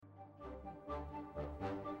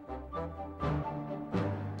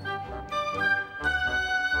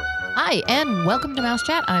Hi, and welcome to Mouse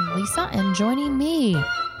Chat. I'm Lisa, and joining me,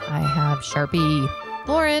 I have Sharpie,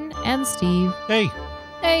 Lauren, and Steve. Hey.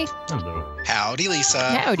 Hey. Hello. Howdy,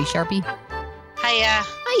 Lisa. Howdy, Sharpie. Hiya.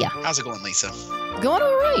 Hiya. How's it going, Lisa? Going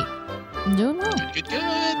all right. I'm doing well. Good.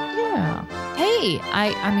 Yeah. Hey,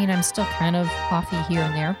 I mean, I'm still kind of coffee here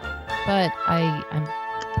and there, but I'm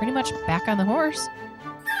pretty much back on the horse.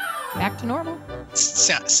 Back to normal.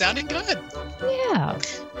 Sounding good. Yeah.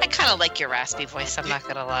 I kind of like your raspy voice. I'm not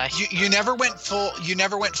gonna lie. You never went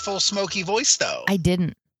full smoky voice though. I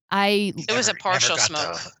didn't. It was a partial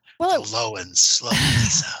smoke. Well, The low and slow,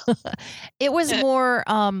 Lisa. it was more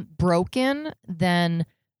broken than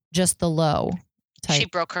just the low type. She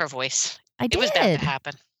broke her voice. I did. It was bound to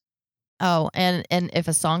happen. Oh, and if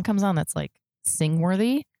a song comes on that's like sing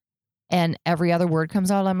worthy and every other word comes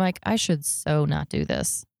out, I'm like, I should so not do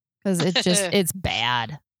this because it's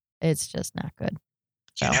bad. It's just not good.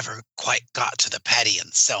 You never quite got to the Patty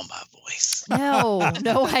and Selma voice. No,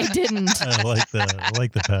 I didn't. I like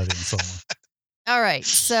the Patty and Selma. All right,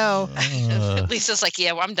 so Lisa's like,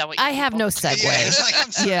 yeah, well, I'm done with you. I have no segue. Yeah, it's like,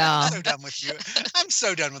 I'm Yeah. so done with you. I'm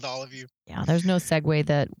so done with all of you. Yeah, there's no segue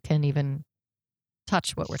that can even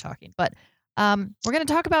touch what we're talking. But we're going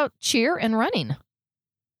to talk about cheer and running.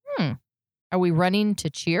 Are we running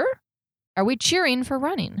to cheer? Are we cheering for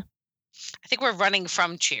running? I think we're running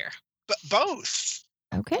from cheer. But both.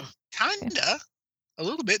 Okay. Kinda. A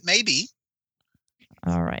little bit, maybe.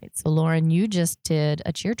 All right. So, Lauren, you just did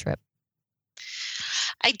a cheer trip.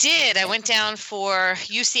 I did. I went down for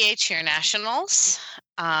UCA Cheer Nationals.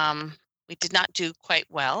 We did not do quite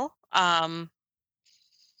well. They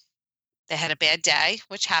had a bad day,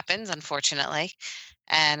 which happens, unfortunately.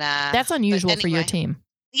 And that's unusual for your team.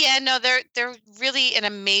 Yeah, no, they're really an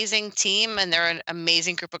amazing team, and they're an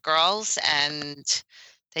amazing group of girls, and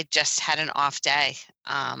they just had an off day.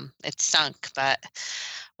 It stunk, but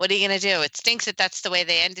what are you going to do? It stinks that that's the way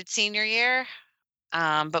they ended senior year,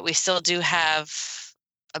 but we still do have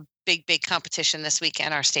a big competition this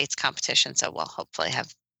weekend, our state's competition, so we'll hopefully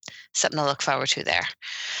have something to look forward to there.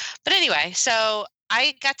 But anyway, so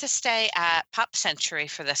I got to stay at Pop Century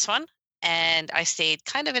for this one, and I stayed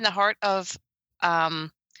kind of in the heart of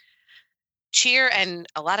cheer and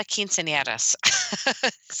a lot of quinceañeras.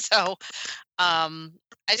 So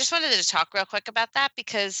I just wanted to talk real quick about that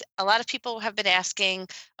because a lot of people have been asking,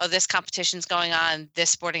 oh, this competition's going on, this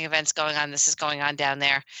sporting event's going on, this is going on down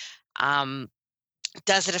there.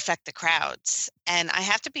 Does it affect the crowds? And I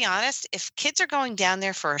have to be honest, if kids are going down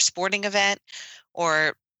there for a sporting event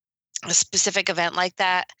or a specific event like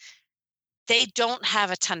that, they don't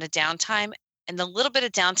have a ton of downtime. And the little bit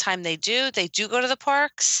of downtime they do go to the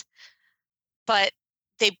parks, but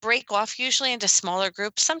they break off usually into smaller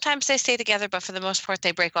groups. Sometimes they stay together, but for the most part,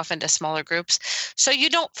 they break off into smaller groups. So you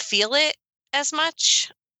don't feel it as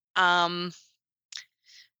much.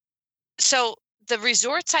 So the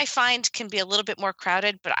resorts I find can be a little bit more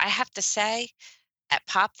crowded, but I have to say at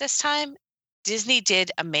Pop this time, Disney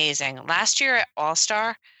did amazing. Last year at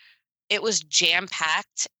All-Star, it was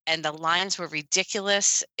jam-packed and the lines were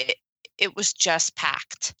ridiculous. It was just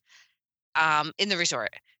packed in the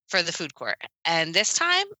resort for the food court. And this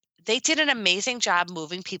time they did an amazing job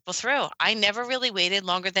moving people through. I never really waited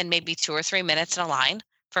longer than maybe 2 or 3 minutes in a line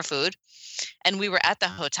for food. And we were at the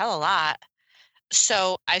hotel a lot.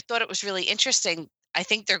 So I thought it was really interesting. I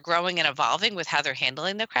think they're growing and evolving with how they're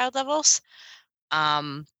handling the crowd levels.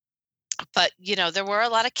 But, there were a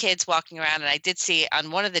lot of kids walking around, and I did see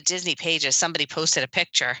on one of the Disney pages, somebody posted a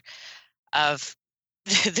picture of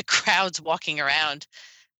the crowds walking around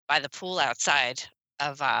by the pool outside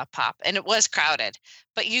of Pop, and it was crowded.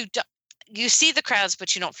 But you see the crowds,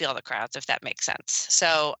 but you don't feel the crowds, if that makes sense.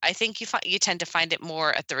 So I think you tend to find it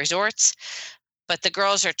more at the resorts. But the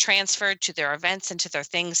girls are transferred to their events and to their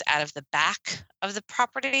things out of the back of the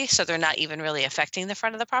property, so they're not even really affecting the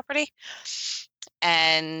front of the property.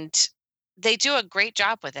 And they do a great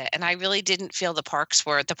job with it. And I really didn't feel the parks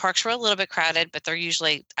were a little bit crowded, but they're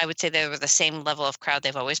usually, I would say they were the same level of crowd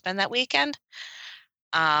they've always been that weekend.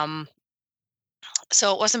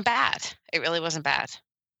 So it wasn't bad. It really wasn't bad.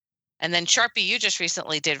 And then Sharpie, you just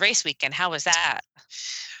recently did race weekend. How was that?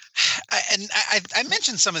 I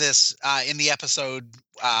mentioned some of this in the episode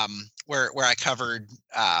where I covered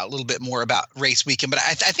a little bit more about race weekend, but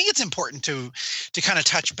I think it's important to kind of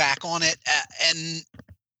touch back on it,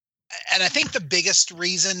 and I think the biggest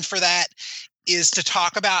reason for that is to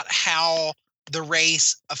talk about how the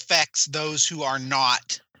race affects those who are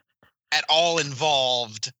not at all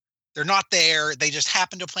involved. They're not there. They just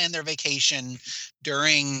happen to plan their vacation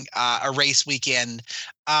during a race weekend.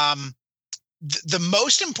 the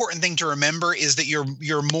most important thing to remember is that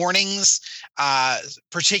your mornings,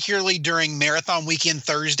 particularly during marathon weekend,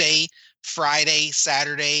 Thursday, Friday,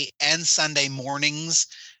 Saturday, and Sunday mornings,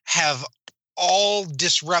 have all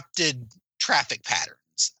disrupted traffic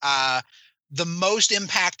patterns. The most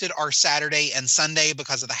impacted are Saturday and Sunday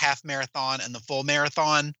because of the half marathon and the full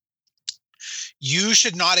marathon. You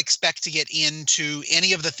should not expect to get into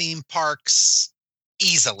any of the theme parks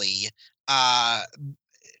easily, and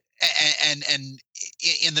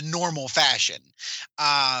in the normal fashion.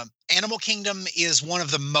 Animal Kingdom is one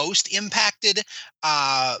of the most impacted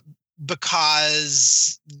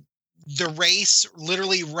because the race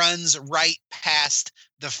literally runs right past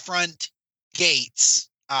the front gates,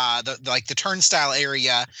 the turnstile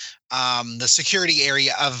area, the security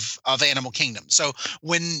area of Animal Kingdom. So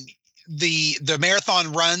when the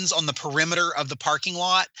marathon runs on the perimeter of the parking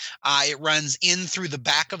lot, it runs in through the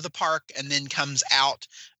back of the park and then comes out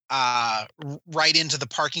right into the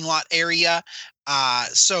parking lot area.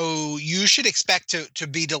 So you should expect to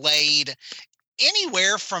be delayed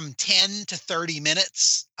anywhere from 10 to 30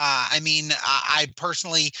 minutes. I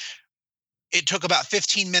personally, it took about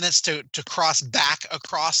 15 minutes to cross back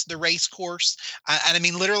across the race course. And I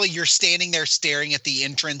mean, literally, you're standing there staring at the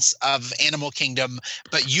entrance of Animal Kingdom,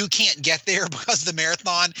 but you can't get there because the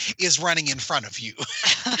marathon is running in front of you.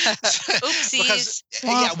 Oopsies.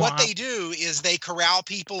 Because what they do is they corral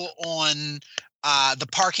people on the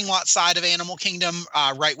parking lot side of Animal Kingdom,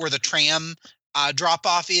 right where the tram drop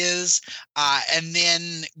off is, and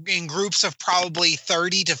then in groups of probably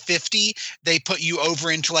 30 to 50, they put you over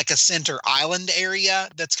into like a center island area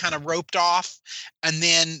that's kind of roped off, and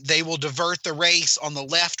then they will divert the race on the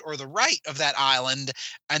left or the right of that island,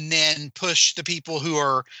 and then push the people who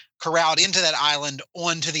are corralled into that island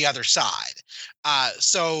onto the other side.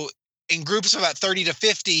 So in groups of about 30 to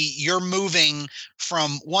 50, you're moving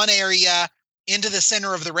from one area into the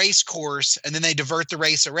center of the race course, and then they divert the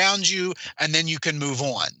race around you, and then you can move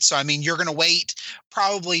on. So, I mean, you're going to wait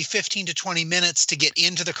probably 15 to 20 minutes to get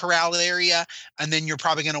into the corral area, and then you're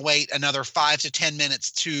probably going to wait another 5 to 10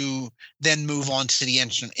 minutes to then move on to the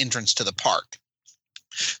entrance to the park.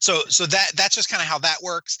 So that's just kind of how that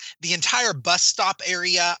works. The entire bus stop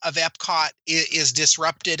area of Epcot is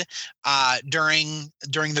disrupted during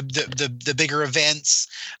the bigger events.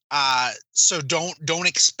 So don't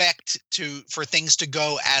expect for things to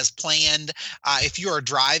go as planned. If you are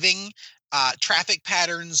driving, traffic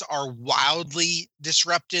patterns are wildly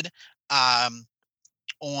disrupted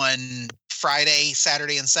on Friday,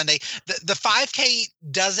 Saturday, and Sunday. The 5K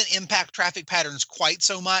doesn't impact traffic patterns quite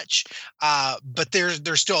so much, but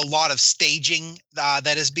there's still a lot of staging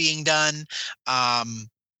that is being done.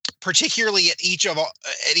 Particularly at each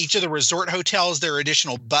of the resort hotels, there are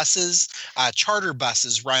additional buses, charter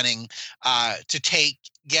buses running to take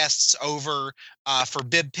guests over for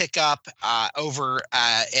bib pickup over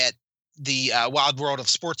at the Wild World of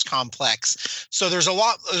Sports Complex. So there's a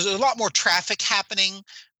lot more traffic happening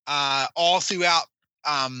all throughout.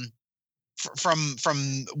 From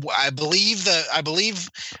I believe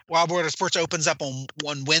Wild World of Sports opens up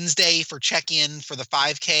on Wednesday for check-in for the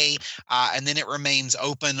 5K, and then it remains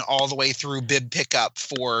open all the way through bib pickup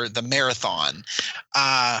for the marathon.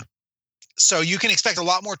 So you can expect a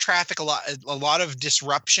lot more traffic, a lot of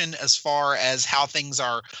disruption as far as how things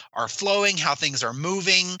are flowing, how things are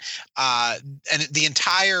moving, and the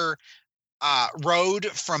entire road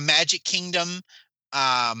from Magic Kingdom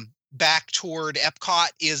back toward Epcot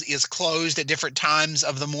is closed at different times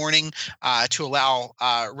of the morning to allow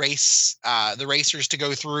the racers to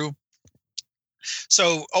go through.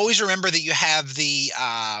 So always remember that you have the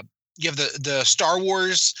Star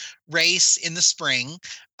Wars race in the spring.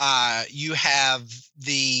 You have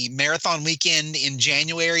the marathon weekend in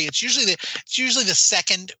January. It's usually the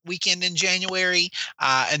second weekend in January,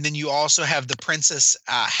 and then you also have the Princess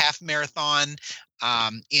half marathon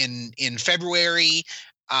in February.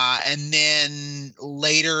 And then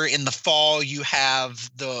later in the fall, you have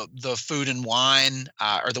the Food and Wine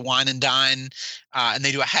or the Wine and Dine, and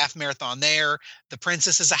they do a half marathon there. The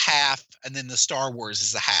Princess is a half, and then the Star Wars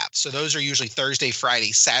is a half. So those are usually Thursday,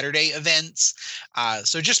 Friday, Saturday events.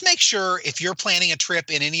 So just make sure if you're planning a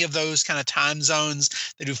trip in any of those kind of time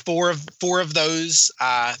zones, they do four of those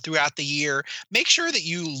throughout the year. Make sure that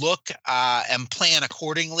you look and plan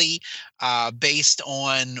accordingly based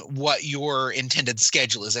on what your intended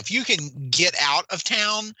schedule is. If you can get out of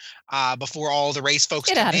town before all the race folks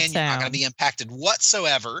come in, you're not going to be impacted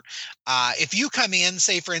whatsoever. If you come in,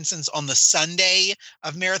 say for instance, on the Sunday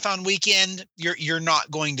of marathon weekend, you're not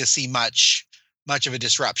going to see much much of a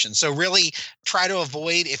disruption. So really try to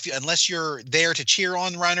avoid, unless you're there to cheer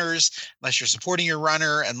on runners, unless you're supporting your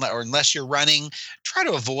runner, or unless you're running, try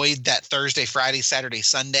to avoid that Thursday, Friday, Saturday,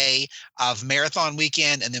 Sunday of marathon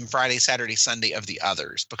weekend, and then Friday, Saturday, Sunday of the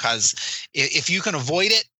others. Because if you can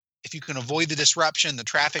avoid it, if you can avoid the disruption, the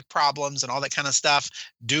traffic problems, and all that kind of stuff,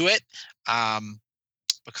 do it.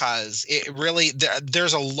 Because it really,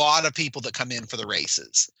 there's a lot of people that come in for the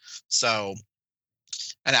races. So,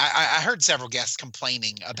 and I heard several guests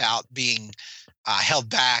complaining about being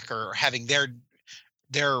held back or having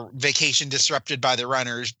their vacation disrupted by the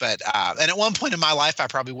runners. But and at one point in my life, I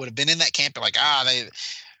probably would have been in that camp, like, they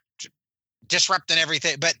disrupting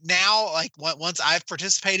everything. But now, like, once I've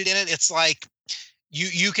participated in it, it's like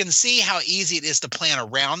you can see how easy it is to plan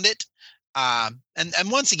around it. And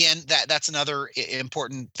once again, that's another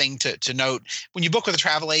important thing to note. When you book with a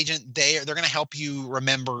travel agent, they're going to help you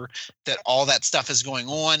remember that all that stuff is going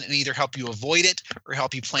on, and either help you avoid it or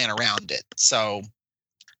help you plan around it. So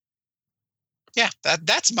yeah,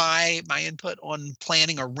 that's my input on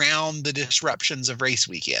planning around the disruptions of race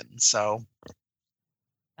weekend. So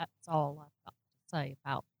That's all I've got to say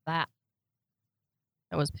about that.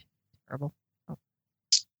 That was terrible.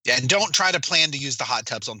 yeah, and don't try to plan to use the hot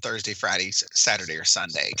tubs on Thursday, Friday, Saturday, or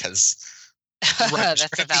Sunday, because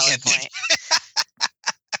that's a valid point.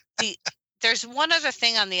 There's one other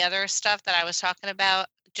thing on the other stuff that I was talking about.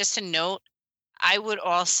 Just to note, I would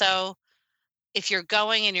also, if you're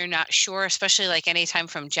going and you're not sure, especially like anytime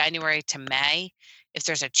from January to May, if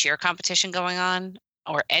there's a cheer competition going on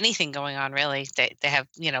or anything going on, really, they have,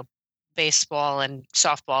 baseball and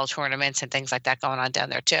softball tournaments and things like that going on down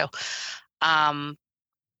there too.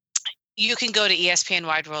 You can go to ESPN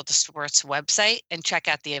Wide World of Sports website and check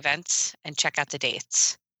out the events and check out the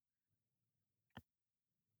dates.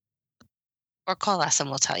 Or call us and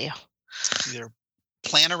we'll tell you. Either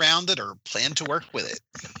plan around it or plan to work with it.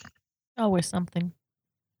 Always something.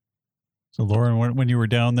 So, Lauren, when you were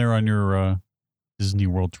down there on your Disney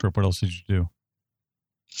World trip, what else did you do?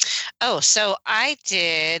 Oh, so I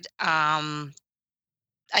did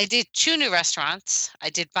 2 new restaurants. I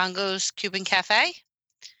did Bongo's Cuban Cafe,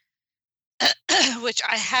 which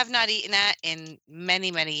I have not eaten at in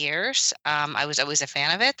many, many years. I was always a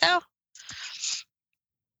fan of it, though.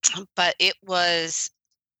 But it was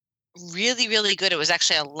really, really good. It was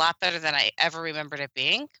actually a lot better than I ever remembered it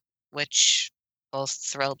being, which both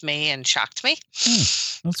thrilled me and shocked me.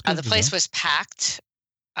 That's good. The place was packed.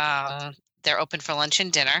 They're open for lunch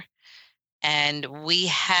and dinner. And we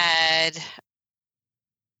had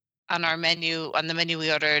on the menu,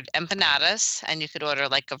 we ordered empanadas, and you could order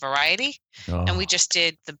like a variety. Oh. And we just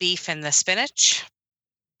did the beef and the spinach.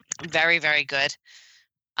 Very, very good.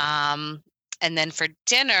 And then for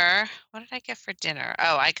dinner, what did I get for dinner?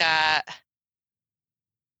 Oh,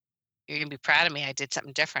 you're going to be proud of me. I did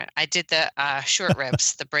something different. I did the short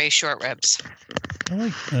ribs, the braised short ribs.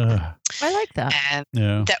 I like that. And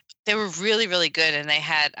Yeah. they were really, really good. And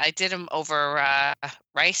I did them over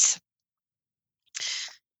rice.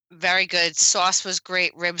 Very good. Sauce was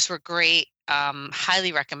great. Ribs were great.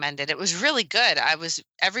 Highly recommended. It was really good.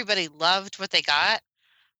 Everybody loved what they got.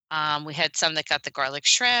 We had some that got the garlic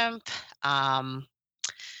shrimp. And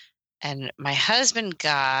my husband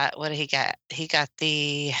got, what did he get? He got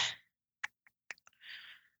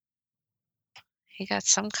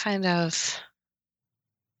some kind of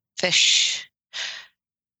fish.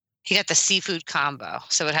 He got the seafood combo.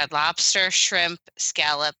 So it had lobster, shrimp,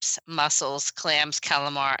 scallops, mussels, clams,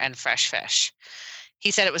 calamar, and fresh fish.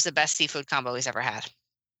 He said it was the best seafood combo he's ever had.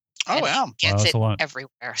 Oh, And wow. he gets that's a lot. it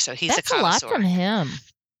everywhere. So he's That's a a lot connoisseur. from him.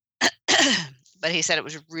 But he said it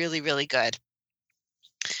was really, really good.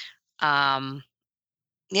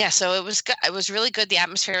 Yeah, so it was good. It was really good. The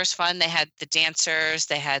atmosphere was fun. They had the dancers,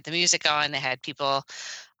 they had the music on, they had people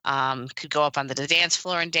could go up on the dance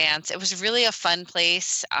floor and dance. It was really a fun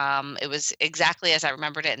place. It was exactly as I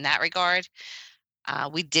remembered it in that regard.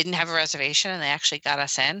 We didn't have a reservation, and they actually got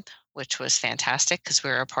us in, which was fantastic because we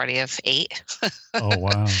were a party of 8. Oh,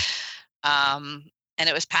 wow. And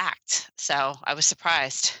it was packed, so I was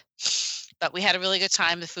surprised. But we had a really good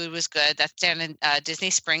time. The food was good. That's down in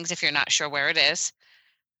Disney Springs, if you're not sure where it is.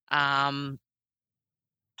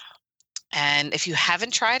 And if you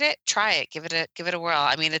haven't tried it, try it. Give it a whirl.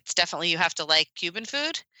 I mean, it's definitely, you have to like Cuban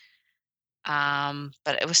food.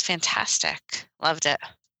 But it was fantastic. Loved it.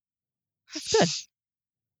 That's good.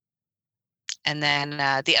 And then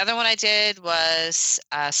the other one I did was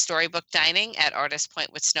Storybook Dining at Artist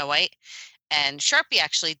Point with Snow White. And Sharpie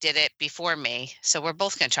actually did it before me. So we're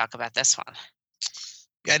both going to talk about this one.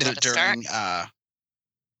 Yeah, I did it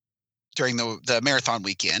during the marathon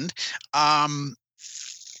weekend.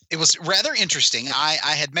 it was rather interesting. I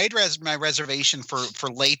had made my reservation for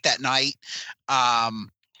late that night.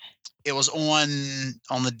 It was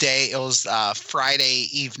on the day. It was Friday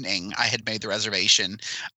evening. I had made the reservation,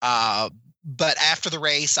 but after the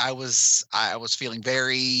race, I was feeling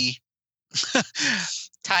very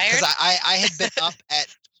Tired? because I had been up at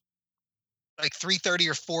like 3:30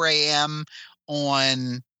 or 4 a.m.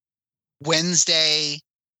 on Wednesday,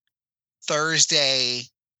 Thursday,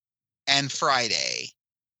 and Friday.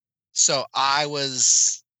 So I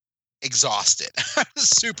was exhausted. I was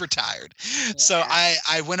super tired. Yeah. So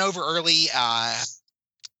I went over early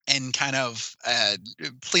and kind of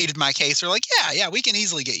pleaded my case. They're like, yeah, we can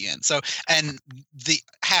easily get you in. So, and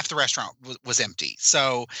half the restaurant was empty.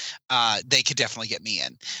 So they could definitely get me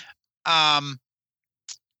in.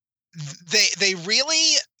 They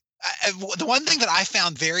really, the one thing that I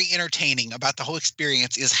found very entertaining about the whole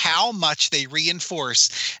experience is how much they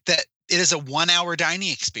reinforce that it is a 1 hour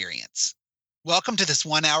dining experience. Welcome to this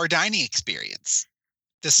 1 hour dining experience.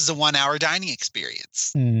 This is a 1 hour dining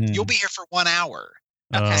experience. You'll be here for 1 hour.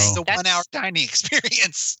 Okay. This is a 1 hour dining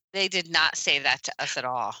experience. They did not say that to us at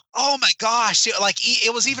all. Oh my gosh.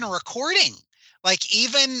 It was even a recording. Like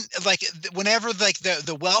even like whenever like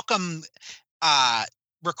the welcome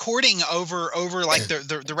recording over like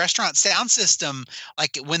the restaurant sound system,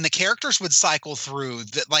 like when the characters would cycle through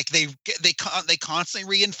that, like they constantly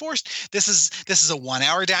reinforced this is a 1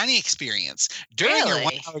 hour dining experience during your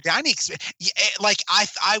Really? 1 hour dining experience. Like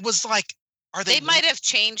I was like, are They might have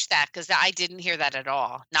changed that because I didn't hear that at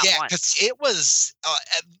all. Not yeah, once. because it was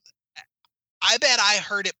I bet I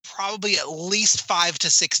heard it probably at least 5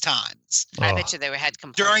 to 6 times I bet you they had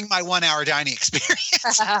complaints. during my 1 hour dining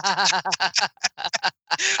experience.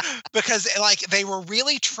 Because like they were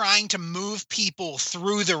really trying to move people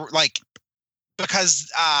through the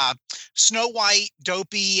because Snow White,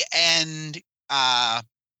 Dopey, and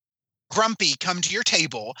Grumpy come to your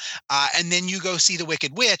table, and then you go see the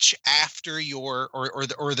Wicked Witch after your or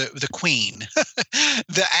the Queen,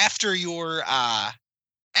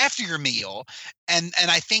 after your meal, and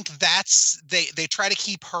I think that's they try to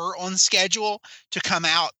keep her on schedule to come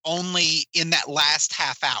out only in that last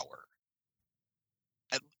half hour.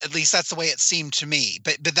 At least that's the way it seemed to me.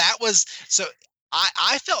 But that was so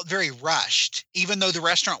I felt very rushed, even though the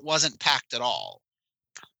restaurant wasn't packed at all.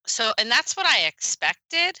 So, and that's what I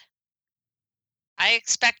expected. I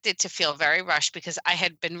expected to feel very rushed because I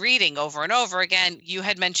had been reading over and over again. You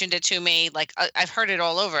had mentioned it to me, like I've heard it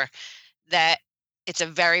all over, that it's a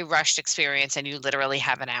very rushed experience and you literally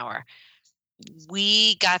have an hour.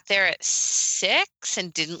 We got there at 6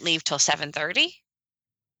 and didn't leave till 7:30.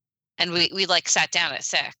 And we like sat down at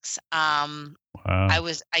 6. Wow.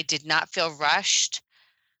 I did not feel rushed.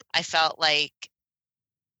 I felt like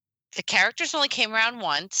the characters only came around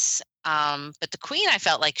once. But the Queen, I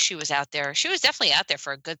felt like she was out there. She was definitely out there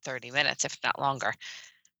for a good 30 minutes, if not longer.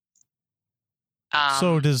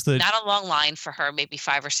 So does the not a long line for her, maybe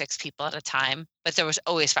 5 or 6 people at a time, but there was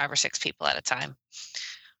always 5 or 6 people at a time.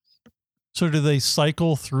 So do they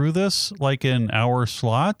cycle through this like in hour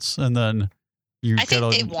slots, and then I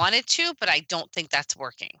think they wanted to, but I don't think that's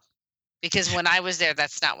working because when I was there,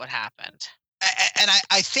 that's not what happened. And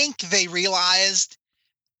I think they realized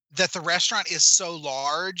that the restaurant is so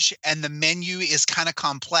large and the menu is kind of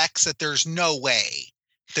complex that there's no way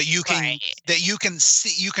that you can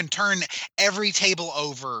you can turn every table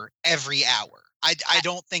over every hour. I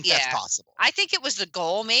don't think that's possible. I think it was the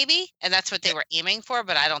goal maybe, and that's what they were aiming for,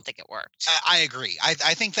 but I don't think it worked. I agree. I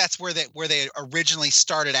think that's where they originally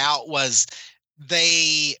started out, was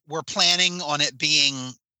they were planning on it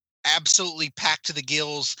being absolutely packed to the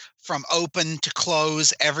gills from open to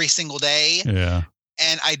close every single day. Yeah.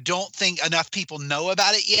 And I don't think enough people know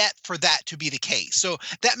about it yet for that to be the case. So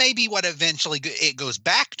that may be what eventually it goes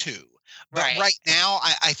back to. But right now,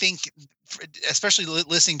 I think, especially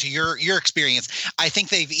listening to your experience, I think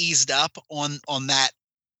they've eased up on that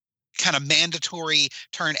kind of mandatory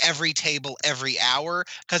turn every table every hour,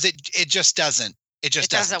 because it just doesn't. It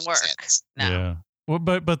doesn't work. Sense. No. Yeah. Well,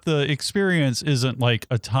 but the experience isn't like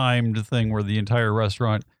a timed thing where the entire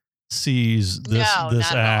restaurant sees this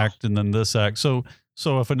act and then this act. So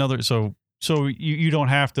if another so you don't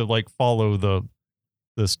have to like follow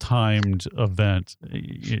this timed event.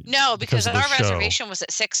 No, because our show. reservation was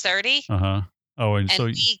at 6:30. Oh, and so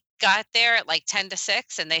we got there at like 10 to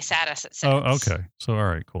 6, and they sat us at 6. Oh, okay. So all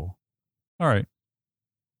right, cool. All right.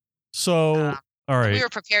 So all right. We were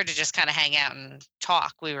prepared to just kind of hang out and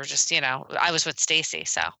talk. We were just, I was with Stacy,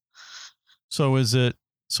 so. So is it?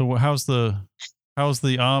 So how's the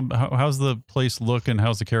place look and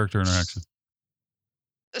how's the character interaction?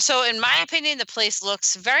 So in my opinion, the place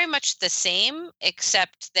looks very much the same,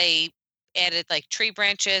 except they added like tree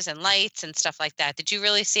branches and lights and stuff like that. Did you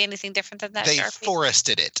really see anything different than that? They Sharpie?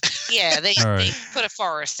 forested it. Yeah, they right. put a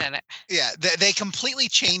forest in it. Yeah, they completely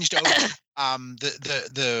changed over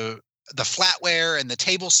the flatware and the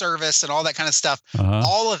table service and all that kind of stuff.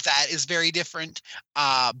 All of that is very different.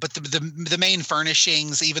 But the main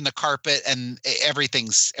furnishings, even the carpet and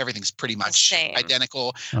everything's pretty much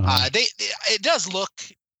identical. It does look.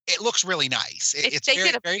 It looks really nice. They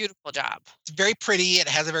did a beautiful job. It's very pretty. It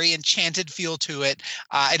has a very enchanted feel to it,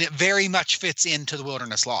 and it very much fits into the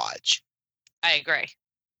Wilderness Lodge. I agree.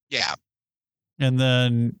 Yeah. And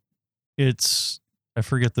then I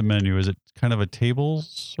forget the menu. Is it kind of a table,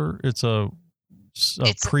 sir? It's a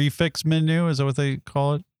prefix menu. Is that what they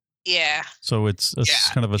call it? Yeah. So it's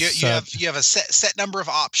kind of a set. You have a set number of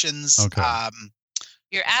options. Okay.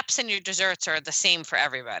 Your apps and your desserts are the same for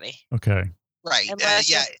everybody. Okay. Right. Unless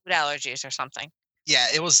you have food allergies or something. Yeah,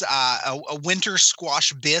 it was a winter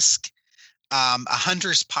squash bisque, a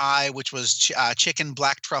hunter's pie, which was chicken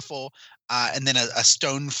black truffle, and then a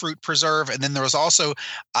stone fruit preserve. And then there was also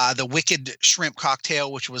the wicked shrimp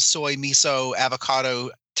cocktail, which was soy, miso,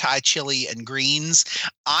 avocado, Thai chili, and greens.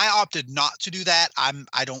 I opted not to do that.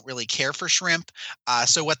 I don't really care for shrimp.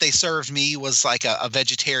 So what they served me was like a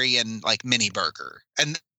vegetarian like mini burger.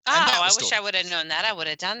 And I wish I would have known that. I would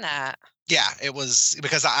have done that. Yeah, it was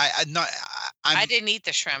because I didn't eat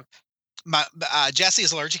the shrimp. Jesse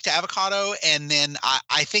is allergic to avocado, and then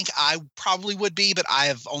I think I probably would be, but I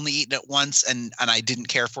have only eaten it once, and I didn't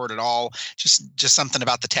care for it at all. Just something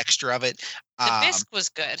about the texture of it. The bisque was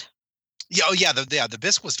good. Yeah, the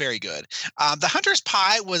bisque was very good. The hunter's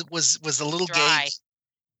pie was a little dry.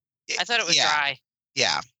 I thought it was dry.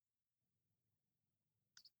 Yeah.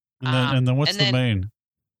 And then what's the main?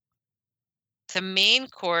 The main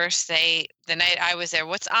course, the night I was there,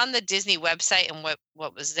 what's on the Disney website and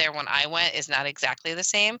what was there when I went is not exactly the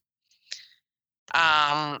same.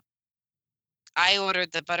 I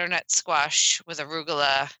ordered the butternut squash with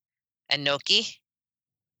arugula and gnocchi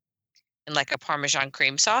and like a Parmesan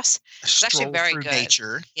cream sauce. It's actually very good.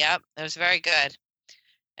 Nature. Yep, it was very good.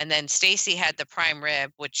 And then Stacy had the prime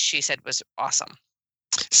rib, which she said was awesome.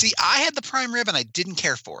 See, I had the prime rib and I didn't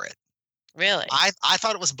care for it. Really? I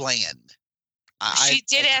thought it was bland. She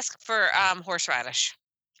did ask for horseradish.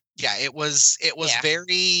 Yeah, it was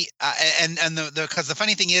very and because the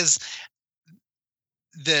funny thing is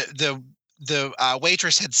the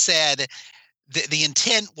waitress had said the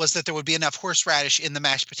intent was that there would be enough horseradish in the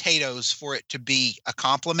mashed potatoes for it to be a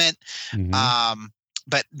compliment. Mm-hmm.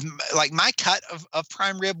 But like my cut of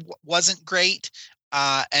prime rib wasn't great.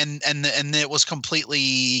 And it was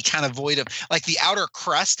completely kind of void of, like, the outer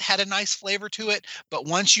crust had a nice flavor to it, but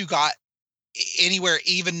once you got anywhere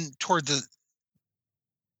even toward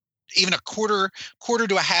even a quarter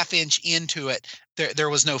to a half inch into it, there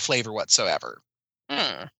was no flavor whatsoever.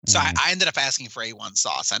 So I ended up asking for A1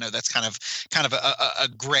 sauce. I know that's kind of a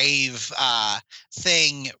grave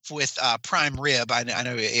thing with prime rib. I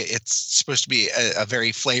know it's supposed to be a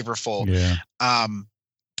very flavorful. Yeah.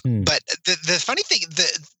 But the funny thing,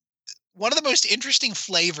 one of the most interesting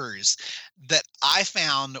flavors that I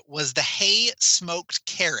found was the hay smoked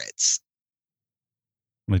carrots.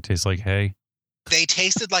 They taste like hay. They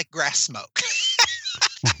tasted like grass smoke.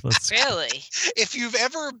 Really? If you've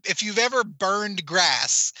ever burned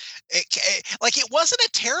grass, it wasn't a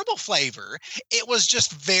terrible flavor. It was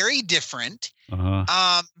just very different. It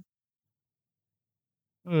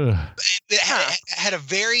had a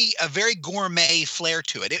very gourmet flair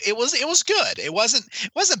to it. It was good. It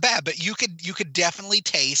wasn't bad, but you could definitely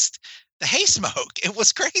taste the hay smoke. It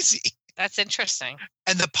was crazy. That's interesting.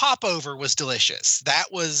 And the popover was delicious.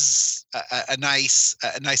 That was a nice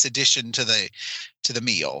addition to the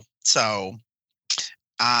meal. So,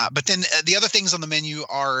 but then the other things on the menu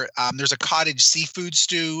are there's a cottage seafood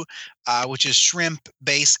stew, which is shrimp,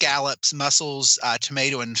 bay scallops, mussels,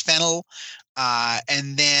 tomato, and fennel.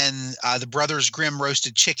 And then the Brothers Grimm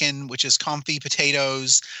roasted chicken, which is confit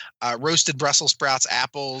potatoes, roasted Brussels sprouts,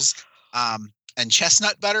 apples, and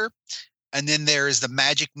chestnut butter. And then there is the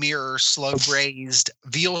Magic Mirror slow braised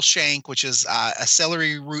veal shank, which is a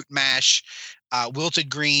celery root mash, wilted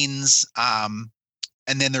greens. And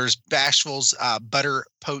then there's Bashful's butter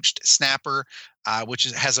poached snapper, which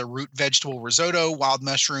has a root vegetable risotto, wild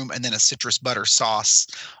mushroom, and then a citrus butter sauce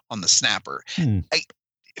on the snapper.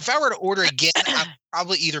 If I were to order again, I'd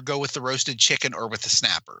probably either go with the roasted chicken or with the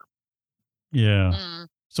snapper. Yeah.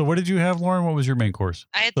 So what did you have, Lauren? What was your main course?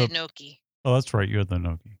 I had the gnocchi. Oh, that's right. You had the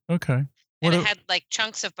gnocchi. Okay. And it had like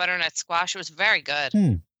chunks of butternut squash. It was very good.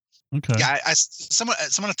 Okay. Yeah, someone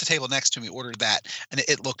at the table next to me ordered that, and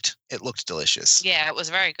it looked delicious. Yeah, it was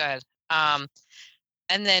very good. And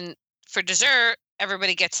then for dessert,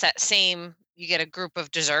 everybody gets that same. You get a group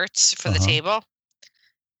of desserts for the table,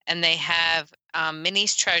 and they have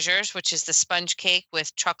Minnie's Treasures, which is the sponge cake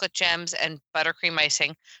with chocolate gems and buttercream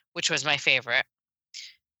icing, which was my favorite.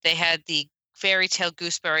 They had the Fairy Tale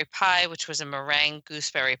Gooseberry Pie, which was a meringue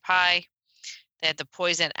gooseberry pie. They had the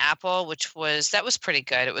Poison Apple, which was pretty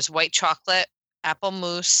good. It was white chocolate apple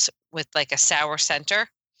mousse with like a sour center.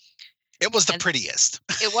 It was the prettiest.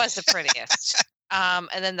 It was the prettiest.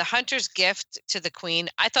 And then the Hunter's Gift to the Queen.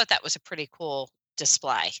 I thought that was a pretty cool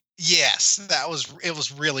display. Yes, it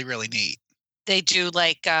was really, really neat. They do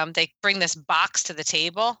like they bring this box to the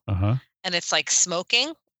table, and it's like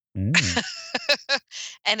smoking. And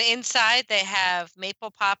inside they have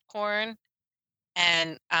maple popcorn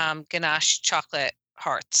and ganache chocolate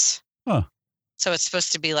hearts. So it's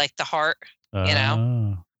supposed to be like the heart, you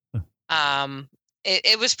know.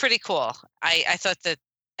 It was pretty cool. I thought that,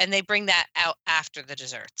 and they bring that out after the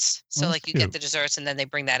desserts. So like you get the desserts and then they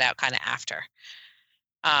bring that out kind of after.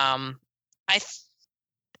 I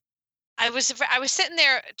was sitting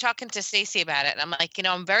there talking to Stacy about it, and I'm like,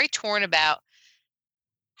 I'm very torn about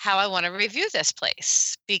how I want to review this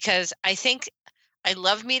place, because I think I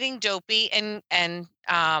love meeting Dopey and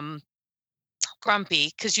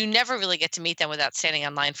Grumpy, because you never really get to meet them without standing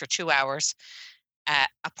online for 2 hours at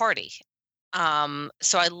a party.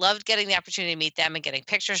 So I loved getting the opportunity to meet them and getting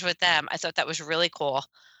pictures with them. I thought that was really cool.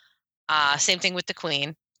 Same thing with the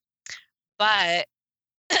Queen. But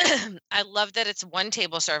I love that it's one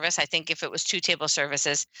table service. I think if it was 2 table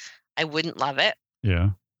services, I wouldn't love it. Yeah.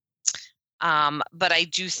 But I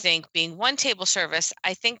do think being one table service,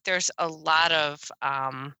 I think there's a lot of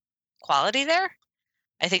quality there.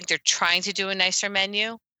 I think they're trying to do a nicer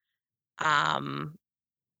menu. And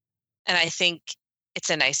I think it's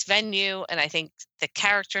a nice venue, and I think the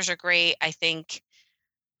characters are great. I think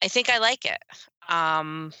I like it.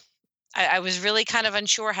 I was really kind of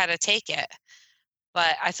unsure how to take it,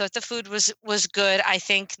 but I thought the food was good. I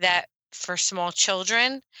think that for small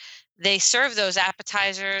children, they serve those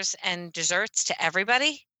appetizers and desserts to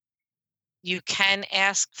everybody. You can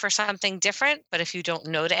ask for something different, but if you don't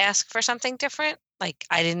know to ask for something different, like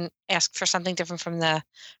I didn't ask for something different for the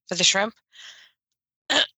shrimp.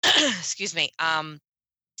 Excuse me.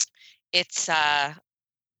 It's kind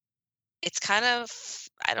of,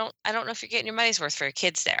 I don't know if you're getting your money's worth for your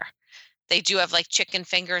kids there. They do have like chicken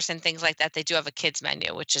fingers and things like that. They do have a kids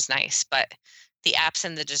menu, which is nice, but the apps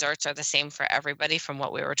and the desserts are the same for everybody from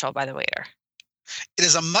what we were told by the waiter. It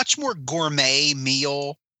is a much more gourmet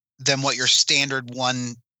meal than what your standard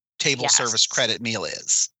one table service credit meal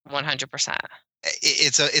is. 100%.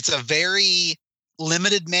 It's a very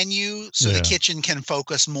limited menu, so the kitchen can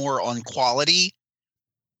focus more on quality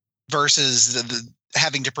versus the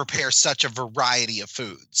having to prepare such a variety of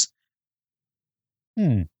foods.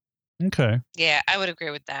 Okay. Yeah, I would agree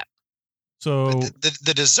with that. So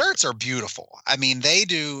the desserts are beautiful. I mean, they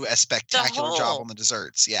do a spectacular job on the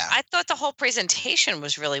desserts. Yeah. I thought the whole presentation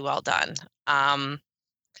was really well done.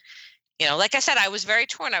 Like I said, I was very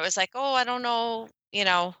torn. I was like, oh, I don't know,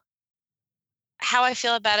 how I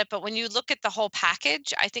feel about it. But when you look at the whole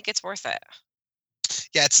package, I think it's worth it.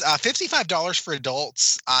 Yeah, it's $55 for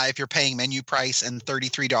adults if you're paying menu price, and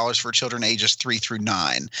 $33 for children ages 3 through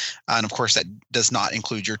 9. And of course, that does not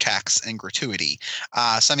include your tax and gratuity.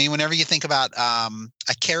 So, I mean, whenever you think about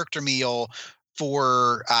a character meal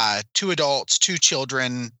for 2 adults, 2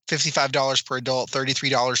 children, $55 per adult,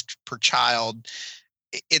 $33 per child,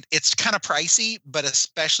 it's kind of pricey, but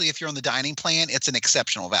especially if you're on the dining plan, it's an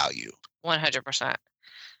exceptional value. 100%.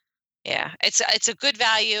 Yeah, it's a good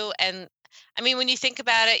value. And I mean, when you think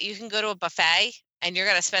about it, you can go to a buffet and you're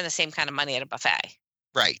going to spend the same kind of money at a buffet.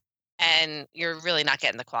 Right. And you're really not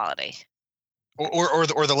getting the quality. Or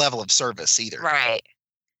the level of service either. Right.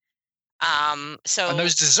 And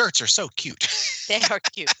those desserts are so cute. They are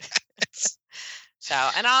cute. So,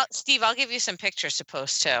 and Steve, I'll give you some pictures to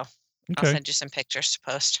post too. Okay. I'll send you some pictures to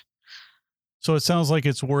post. So it sounds like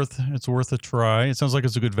it's worth a try. It sounds like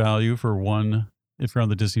it's a good value for one, if you're on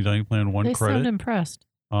the Disney dining plan, one credit. They sound impressed.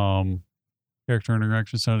 Character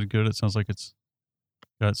interaction sounded good. It sounds like it's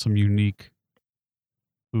got some unique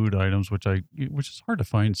food items, which is hard to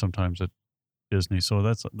find sometimes at Disney. So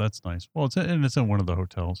that's nice. Well, it's in one of the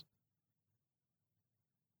hotels.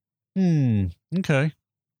 Okay.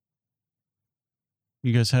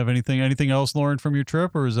 You guys have anything else, Lauren, from your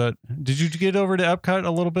trip, or did you get over to Epcot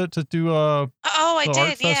a little bit to do I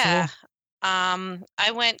did, yeah.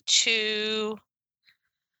 I went to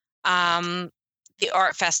the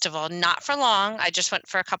art festival, not for long. I just went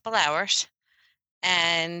for a couple hours,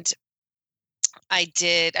 and I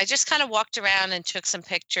just kind of walked around and took some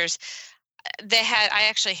pictures. I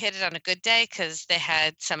actually hit it on a good day because they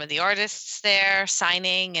had some of the artists there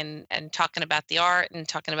signing and talking about the art and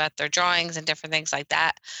talking about their drawings and different things like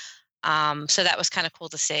that. So that was kind of cool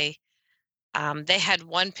to see. They had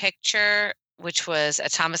one picture, which was a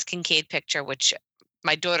Thomas Kinkade picture, which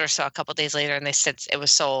my daughter saw a couple days later, and they said it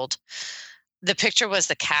was sold. The picture was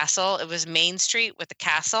the castle. It was Main Street with the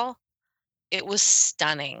castle. It was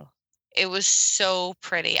stunning. It was so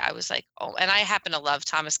pretty. I was like, oh, and I happen to love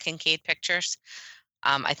Thomas Kinkade pictures.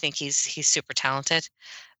 I think he's super talented.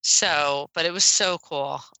 So, but it was so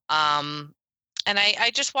cool. And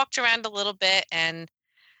I just walked around a little bit and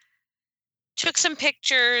took some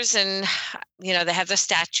pictures, and they have the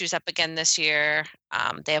statues up again this year.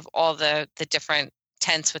 They have all the different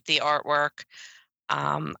tents with the artwork.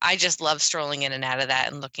 I just love strolling in and out of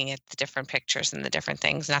that and looking at the different pictures and the different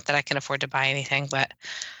things. Not that I can afford to buy anything, but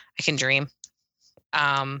I can dream.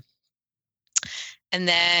 And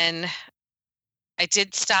then I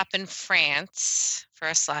did stop in France for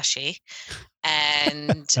a slushie,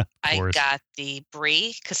 and I got the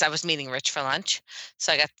brie because I was meeting Rich for lunch.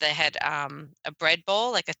 So they had a bread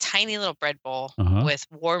bowl, like a tiny little bread bowl with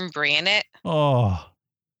warm brie in it. Oh,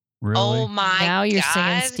 really? Oh my now you're God.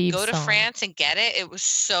 Singing Steve's Go to song. France and get it. It was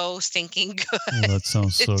so stinking good. Oh, that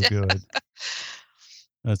sounds so good.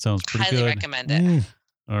 That sounds pretty Highly good. recommend it.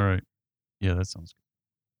 All right. Yeah, that sounds good.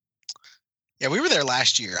 Yeah, we were there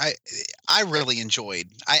last year. I really enjoyed.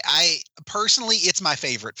 I personally, it's my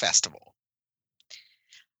favorite festival.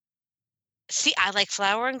 See, I like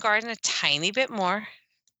Flower and Garden a tiny bit more.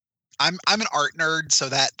 I'm an art nerd, so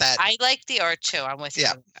that I like the art too. I'm with you.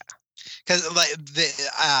 Yeah, because like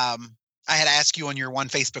I had asked you on your one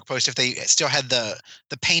Facebook post if they still had the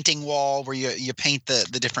painting wall where you paint the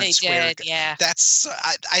different They square. did, yeah. That's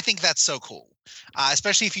I think that's so cool,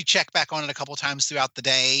 especially if you check back on it a couple times throughout the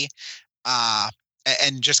day,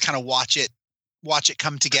 and just kind of watch it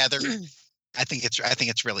come together. I think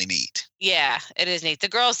it's really neat. Yeah, it is neat. The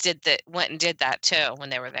girls went and did that too when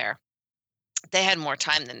they were there. They had more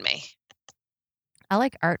time than me. I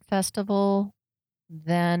like Art Festival,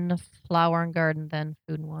 then Flower and Garden, then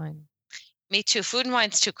Food and Wine. Me too. Food and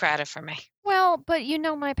Wine's too crowded for me. Well, but you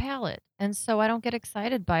know my palate, and so I don't get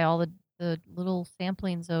excited by all the little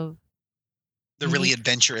samplings of the really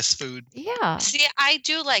adventurous food. Yeah. See, I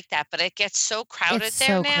do like that, but it gets so crowded it's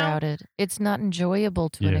there so now. Crowded. It's not enjoyable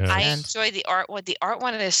to an Yeah. extent. I enjoy the art one. The art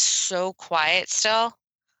one is so quiet still.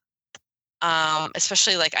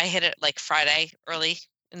 Especially like I hit it like Friday early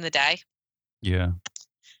in the day. Yeah.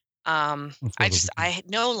 I had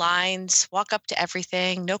no lines, walk up to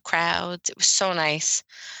everything, no crowds. It was so nice.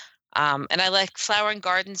 And I like Flower and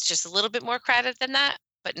Gardens just a little bit more crowded than that,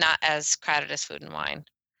 but not as crowded as Food and Wine.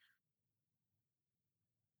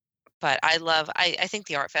 But I think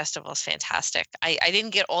the art festival is fantastic. I didn't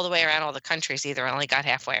get all the way around all the countries either. I only got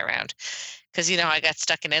halfway around because, I got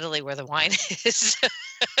stuck in Italy where the wine is.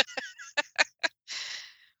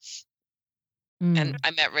 And I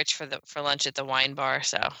met Rich for lunch at the wine bar.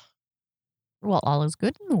 So, well, all is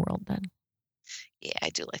good in the world then. Yeah, I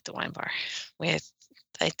do like the wine bar. They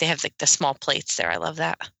have like the small plates there. I love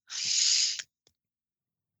that.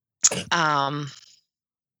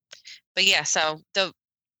 But yeah, so the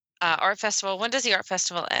art festival. When does the art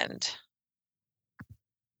festival end?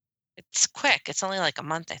 It's quick. It's only like a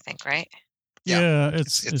month, I think, right? Yeah,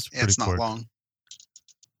 it's pretty not quick. long.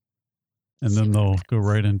 And then they'll go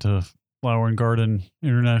right into Flower and Garden,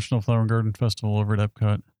 International Flower and Garden Festival over at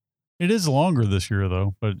Epcot. It is longer this year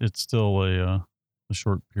though, but it's still a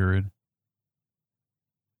short period.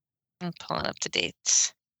 I'm pulling up the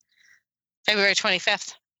dates. February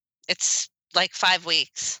 25th. It's like 5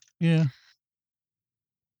 weeks. Yeah.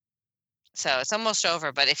 So it's almost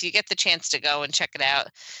over, but if you get the chance to go and check it out,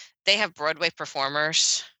 they have Broadway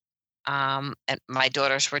performers. And my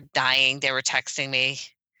daughters were dying. They were texting me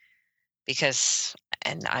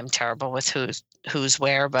and I'm terrible with who's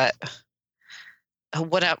where, but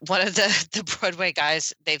one of the Broadway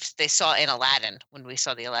guys, they saw in Aladdin when we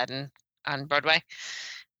saw the Aladdin on Broadway,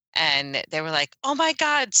 and they were like, "Oh my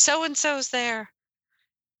God, so and so's there."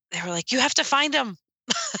 They were like, "You have to find him."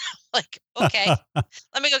 Like, okay,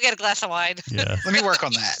 let me go get a glass of wine. Yeah. Let me work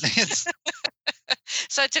on that.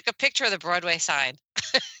 So I took a picture of the Broadway sign.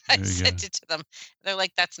 I sent it to them. They're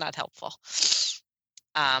like, "That's not helpful."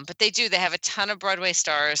 But they have a ton of Broadway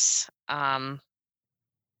stars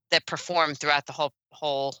that perform throughout the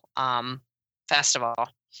whole festival,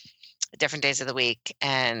 different days of the week,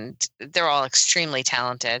 and they're all extremely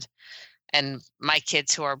talented. And my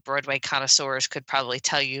kids who are Broadway connoisseurs could probably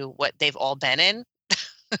tell you what they've all been in.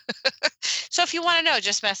 So if you want to know,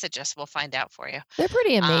 just message us. We'll find out for you. They're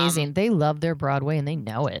pretty amazing. They love their Broadway and they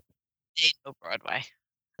know it. They know Broadway.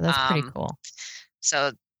 That's pretty cool.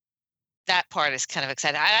 So that part is kind of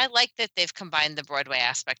exciting. I like that they've combined the Broadway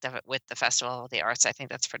aspect of it with the Festival of the Arts. I think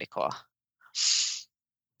that's pretty cool.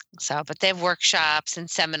 So, but they have workshops and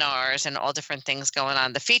seminars and all different things going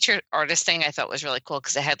on. The featured artist thing I thought was really cool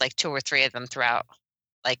because they had like 2 or 3 of them throughout,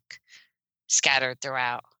 like scattered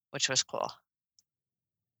throughout, which was cool.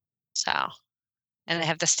 So, and they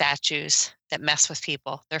have the statues that mess with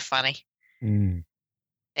people. They're funny.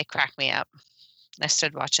 They crack me up. I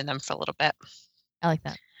stood watching them for a little bit. I like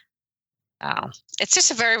that. It's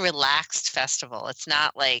just a very relaxed festival. It's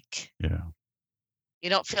not like, you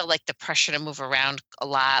don't feel like the pressure to move around a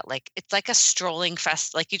lot. Like it's like a strolling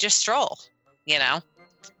fest. Like you just stroll, you know,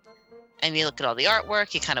 and you look at all the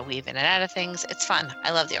artwork, you kind of weave in and out of things. It's fun.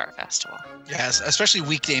 I love the art festival. Yes, especially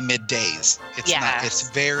weekday middays. It's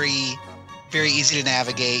very, very easy to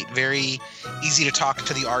navigate, very easy to talk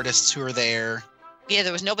to the artists who are there. Yeah,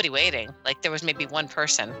 there was nobody waiting. Like there was maybe one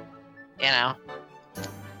person, you know.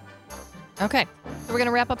 Okay, so we're going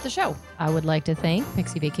to wrap up the show. I would like to thank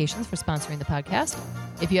Pixie Vacations for sponsoring the podcast.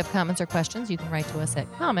 If you have comments or questions, you can write to us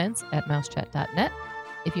at comments@mousechat.net.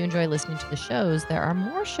 If you enjoy listening to the shows, there are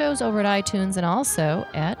more shows over at iTunes and also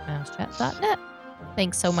at mousechat.net.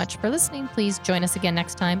 Thanks so much for listening. Please join us again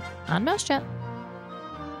next time on Mouse Chat.